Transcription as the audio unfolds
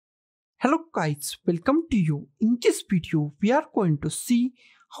Hello guys, welcome to you. In this video, we are going to see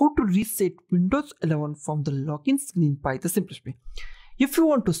how to reset Windows 11 from the login screen by the simplest way. If you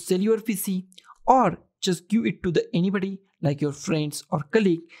want to sell your PC or just give it to anybody like your friends or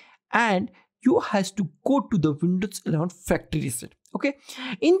colleague, and you has to go to the Windows 11 factory reset. Okay,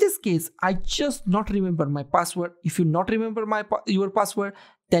 in this case, I just not remember my password. If you not remember your password,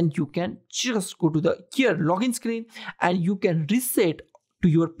 then you can just go to the here login screen and you can reset to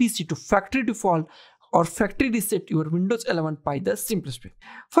your PC to factory default or factory reset your Windows 11 by the simplest way.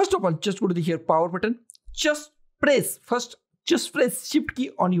 First of all, just go to the here power button. Just press shift key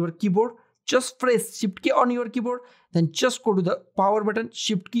on your keyboard. Just press shift key on your keyboard. Then just go to the power button,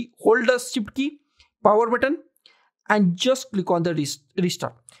 shift key, hold the shift key, power button, and just click on the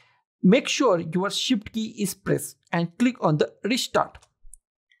restart. Make sure your shift key is pressed and click on the restart.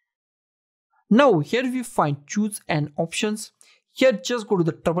 Now here we find choose and options. Here just go to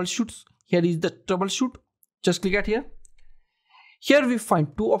the troubleshoots. Here is the troubleshoot. Just click at here. Here we find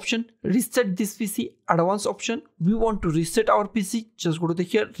two options. Reset this PC, advanced option. We want to reset our PC. Just go to the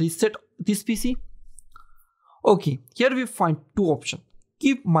here, reset this PC. Okay, here we find two options.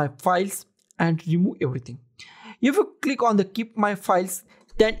 Keep my files and remove everything. If you click on the keep my files,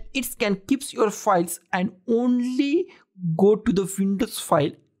 then it can keep your files and only go to the Windows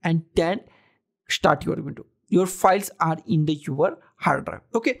file and then start your window. Your files are in your hard drive.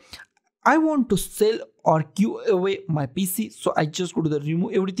 Okay, I want to sell or give away my PC, so I just go to the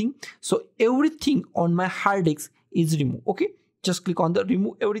remove everything. So everything on my hard disk is removed. Okay, just click on the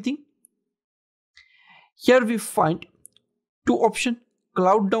remove everything. Here we find two options,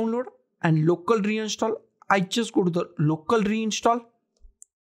 cloud download and local reinstall. I just go to the local reinstall.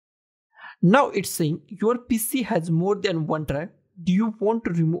 Now it's saying your PC has more than one drive. Do you want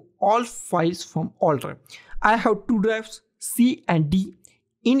to remove all files from all drive? I have two drives, C and D.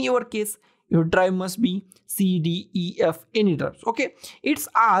 In your case, your drive must be C, D, E, F, any drives. Okay, it's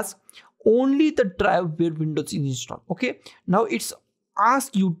asked only the drive where Windows is installed. Okay, now it's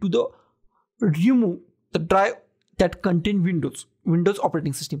asked you to remove the drive that contain Windows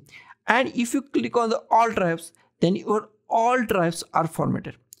operating system. And if you click on the all drives, then your all drives are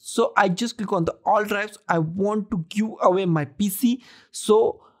formatted. So I just click on the all drives. I want to give away my PC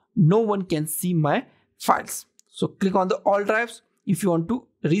so no one can see my files. So click on the all drives if you want to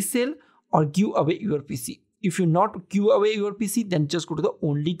resell or give away your PC. If you not give away your PC, then just go to the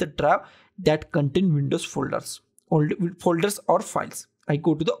only the drive that contain Windows folders or files. I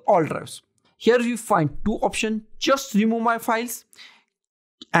go to the all drives. Here you find two options. Just remove my files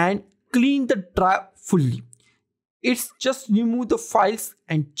and clean the drive fully. It's just remove the files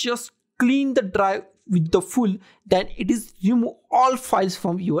and just clean the drive with the full, then it is remove all files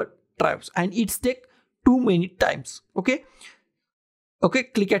from your drives, and it's take too many times. Okay,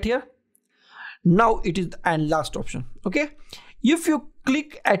 click at here. Now it is the and last option. Okay, if you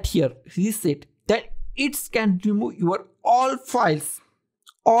click at here reset, then it can remove your all files,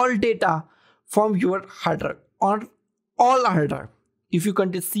 all data from your hard drive or all hard drive. If you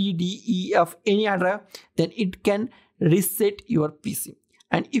contain C, D, E, F, any hard drive, then it can reset your PC.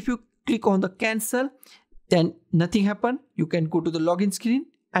 And if you click on the cancel, then nothing happen. You can go to the login screen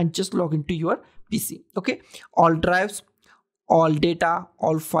and just log into your PC. Okay, all drives, all data,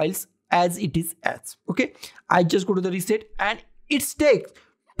 all files as it is as. Okay, I just go to the reset and it takes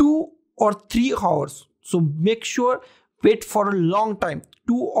 2 or 3 hours. So make sure wait for a long time,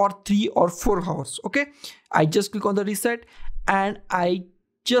 2 or 3 or 4 hours. Okay, I just click on the reset and I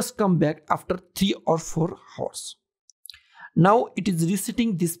just come back after 3 or 4 hours. Now it is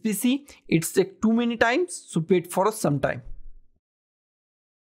resetting this PC. It's take too many times, so wait for some time.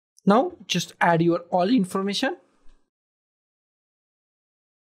 Now just add your all information.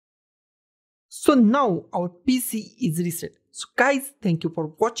 So now our PC is reset. So guys, thank you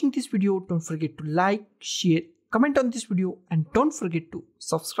for watching this video. Don't forget to like, share, comment on this video, and don't forget to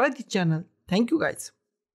subscribe the channel. Thank you guys.